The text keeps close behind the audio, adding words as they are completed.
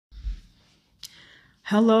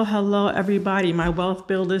Hello, everybody. My wealth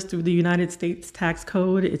builders through the United States tax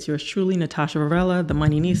code. It's yours truly, Natasha Varela, the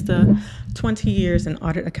Money-nista. 20 years in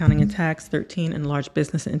audit, accounting, and tax, 13 in large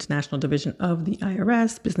business and international division of the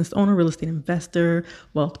IRS, business owner, real estate investor,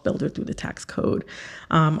 wealth builder through the tax code.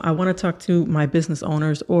 I want to talk to my business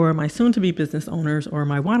owners or my soon-to-be business owners or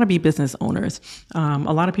my wannabe business owners. A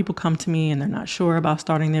lot of people come to me and they're not sure about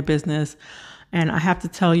starting their business. And I have to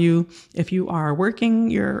tell you, if you are working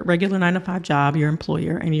your regular 9-to-5 job, your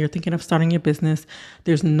employer, and you're thinking of starting your business,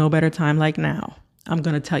 there's no better time like now. I'm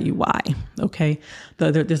going to tell you why. Okay.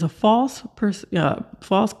 There's a false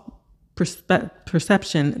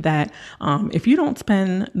perception that if you don't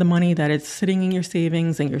spend the money that it's sitting in your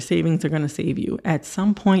savings and your savings are going to save you, at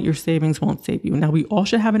some point your savings won't save you. Now, we all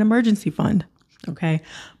should have an emergency fund. Okay.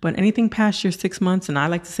 But anything past your 6 months, and I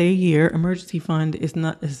like to say a year, emergency fund is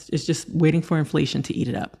just waiting for inflation to eat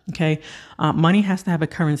it up. Okay. Money has to have a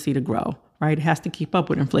currency to grow, right? It has to keep up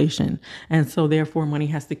with inflation. And so therefore money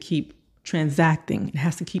has to keep transacting. It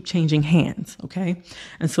has to keep changing hands. Okay.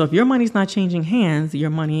 And so if your money's not changing hands,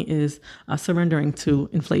 your money is surrendering to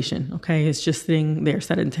inflation. Okay. It's just sitting there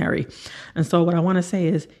sedentary. And so what I want to say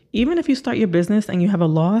is, even if you start your business and you have a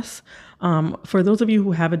loss, for those of you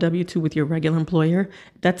who have a W-2 with your regular employer,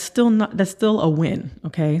 that's still a win.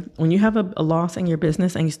 Okay. When you have a loss in your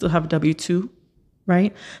business and you still have a W-2,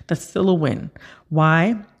 right? That's still a win.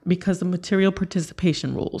 Why? Because of material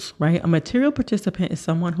participation rules, right? A material participant is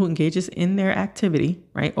someone who engages in their activity,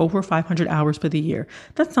 right, over 500 hours for the year.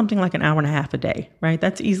 That's something like an hour and a half a day, right?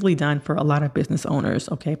 That's easily done for a lot of business owners,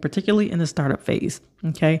 okay, particularly in the startup phase,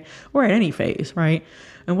 okay, or at any phase, right?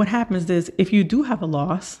 And what happens is, if you do have a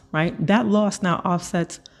loss, right, that loss now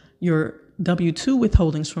offsets your W-2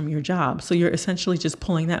 withholdings from your job. So you're essentially just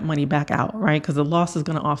pulling that money back out, right? Because the loss is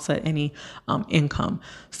going to offset any income.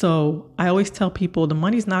 So I always tell people the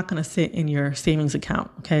money's not going to sit in your savings account,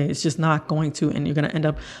 okay? It's just not going to, and you're going to end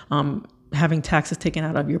up having taxes taken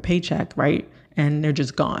out of your paycheck, right? And they're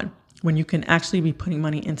just gone. When you can actually be putting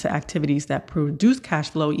money into activities that produce cash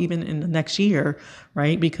flow even in the next year,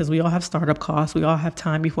 right? Because we all have startup costs. We all have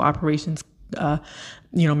time before operations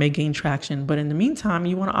may gain traction. But in the meantime,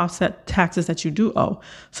 you want to offset taxes that you do owe.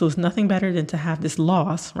 So it's nothing better than to have this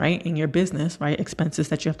loss, right, in your business, right, expenses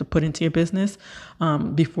that you have to put into your business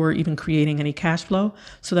before even creating any cash flow,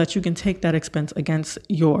 so that you can take that expense against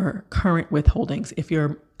your current withholdings if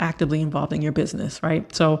you're actively involved in your business,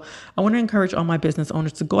 right? So I want to encourage all my business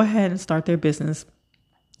owners to go ahead and start their business.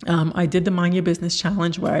 I did the Mind Your Business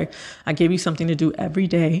Challenge, where I gave you something to do every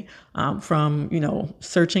day, from,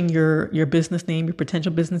 searching your business name, your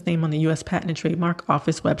potential business name on the U.S. Patent and Trademark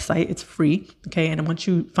Office website. It's free. Okay. And once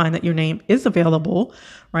you find that your name is available,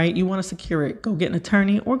 right, you want to secure it, go get an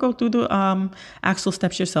attorney or go through the actual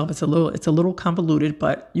steps yourself. It's a little convoluted,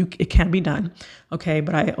 but it can be done. Okay.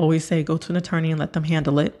 But I always say go to an attorney and let them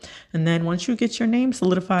handle it. And then once you get your name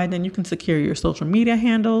solidified, then you can secure your social media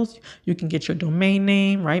handles. You can get your domain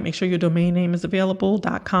name, right? Make sure your domain name is available,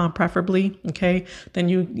 .com preferably. Okay. Then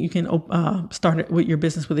you can start with your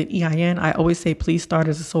business with an EIN. I always say, please start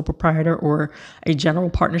as a sole proprietor or a general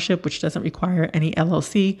partnership, which doesn't require any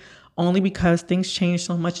LLC, only because things change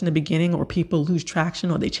so much in the beginning, or people lose traction,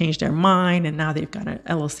 or they change their mind, and now they've got an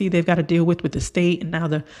LLC they've got to deal with the state, and now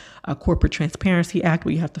the Corporate Transparency Act,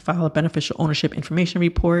 where you have to file a beneficial ownership information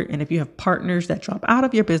report. And if you have partners that drop out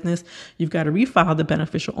of your business, you've got to refile the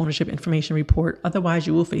beneficial ownership information report. Otherwise,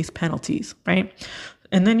 you will face penalties, right?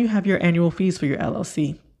 And then you have your annual fees for your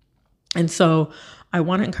LLC. And so I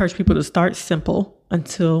want to encourage people to start simple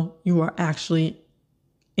until you are actually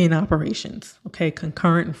in operations, okay,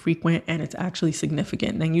 concurrent and frequent, and it's actually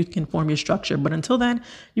significant. Then you can form your structure. But until then,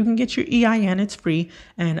 you can get your EIN, it's free,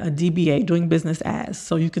 and a DBA, doing business as.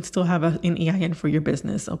 So you can still have an EIN for your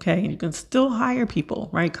business, okay? And you can still hire people,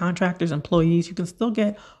 right? Contractors, employees, you can still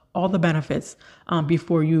get all the benefits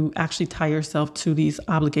before you actually tie yourself to these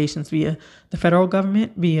obligations via the federal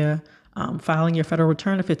government, via filing your federal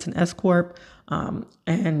return if it's an S Corp,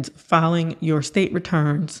 and filing your state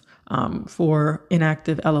returns for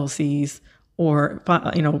inactive LLCs, or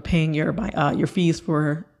paying your fees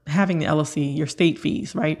for having the LLC, your state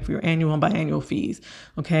fees, right, for your annual and biannual fees.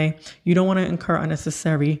 Okay, you don't want to incur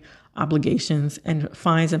unnecessary obligations and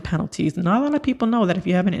fines and penalties. Not a lot of people know that if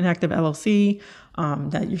you have an inactive LLC,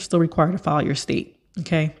 that you're still required to file your state.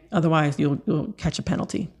 Okay, otherwise you'll catch a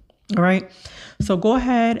penalty. All right, so go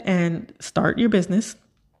ahead and start your business.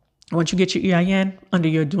 Once you get your EIN under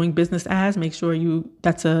your doing business as, make sure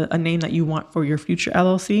that's a name that you want for your future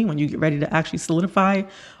LLC. When you get ready to actually solidify,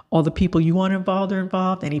 all the people you want involved are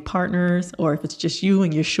involved, any partners, or if it's just you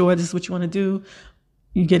and you're sure this is what you want to do,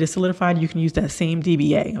 you get it solidified, you can use that same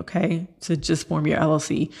DBA, okay, to just form your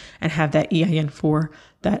LLC and have that EIN for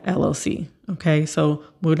that LLC, okay? So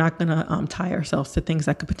we're not going to tie ourselves to things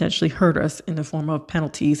that could potentially hurt us in the form of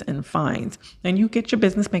penalties and fines. And you get your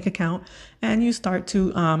business bank account and you start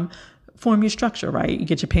to form your structure, right? You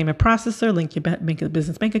get your payment processor, link your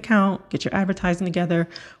business bank account, get your advertising together,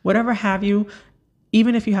 whatever have you.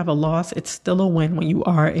 Even if you have a loss, it's still a win when you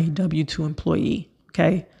are a W-2 employee,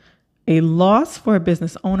 okay? A loss for a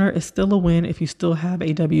business owner is still a win if you still have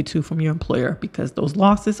a W-2 from your employer, because those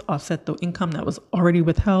losses offset the income that was already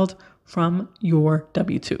withheld from your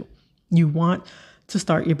W-2. You want to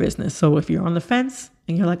start your business. So if you're on the fence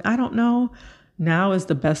and you're like, I don't know, now is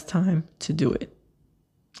the best time to do it.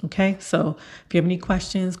 Okay, so if you have any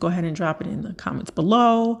questions, go ahead and drop it in the comments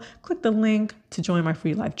below. Click the link to join my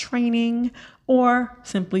free live training, or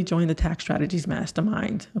simply join the Tax Strategies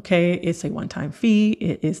Mastermind. Okay, it's a one-time fee.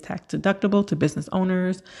 It is tax deductible to business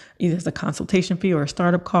owners, either as a consultation fee or a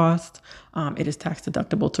startup cost. It is tax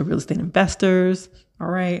deductible to real estate investors, all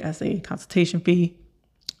right, as a consultation fee,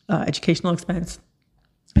 educational expense.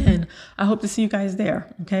 And I hope to see you guys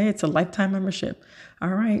there. Okay, it's a lifetime membership. All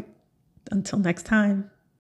right, until next time.